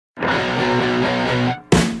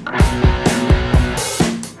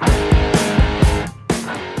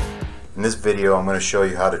this video, I'm going to show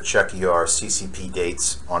you how to check your CCP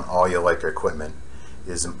dates on all your Leica equipment.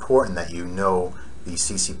 It is important that you know the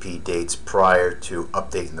CCP dates prior to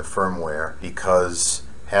updating the firmware, because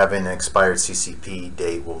having an expired CCP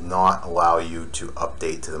date will not allow you to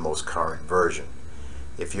update to the most current version.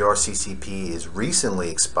 If your CCP is recently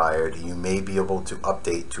expired, you may be able to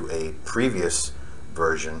update to a previous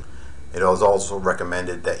version. It is also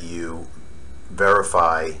recommended that you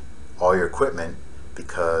verify all your equipment,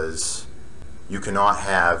 because you cannot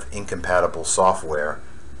have incompatible software.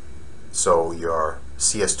 So your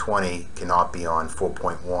CS20 cannot be on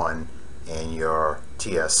 4.1 and your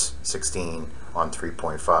TS16 on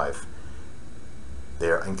 3.5.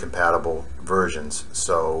 They're incompatible versions.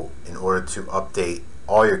 So in order to update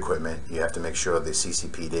all your equipment, you have to make sure the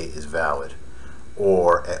CCP date is valid,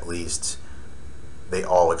 or at least they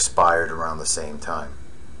all expired around the same time.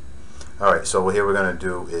 Alright, so what here we're going to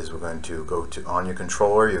do is we're going to go to on your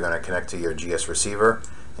controller, you're going to connect to your GS receiver,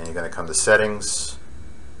 and you're going to come to settings,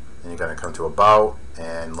 and you're going to come to about,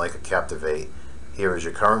 and Leica Captivate. Here is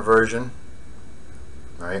your current version,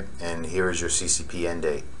 right? And here is your CCP end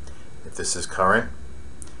date. If this is current,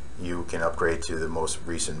 you can upgrade to the most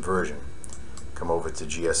recent version. Come over to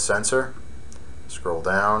GS sensor, scroll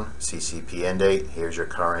down, CCP end date. Here's your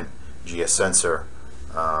current GS sensor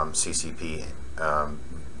CCP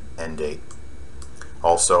end date.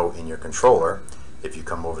 Also in your controller, if you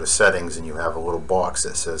come over to settings and you have a little box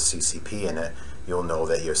that says CCP in it, you'll know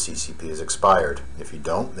that your CCP is expired. If you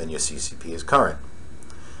don't, then your CCP is current.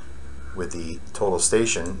 With the total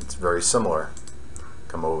station, it's very similar.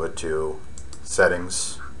 Come over to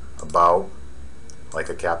settings, about,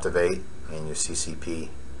 Leica Captivate, and your CCP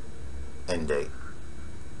end date.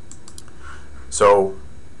 So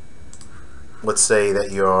let's say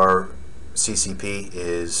that your CCP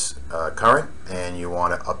is current and you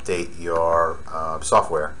want to update your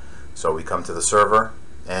software. So we come to the server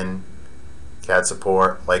and CAD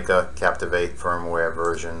support, Leica Captivate firmware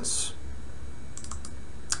versions,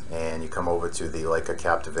 and you come over to the Leica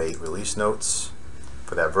Captivate release notes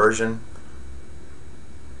for that version,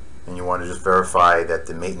 and you want to just verify that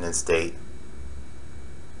the maintenance date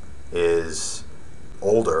is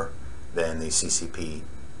older than the CCP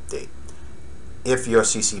date. If your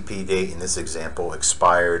CCP date in this example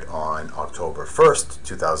expired on October 1st,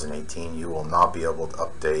 2018, you will not be able to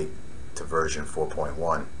update to version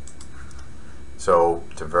 4.1. So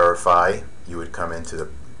to verify, you would come into the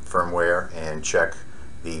firmware and check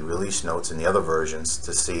the release notes in the other versions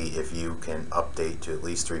to see if you can update to at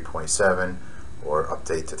least 3.7 or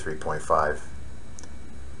update to 3.5.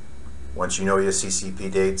 Once you know your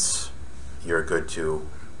CCP dates, you're good to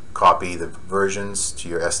copy the versions to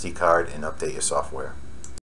your SD card and update your software.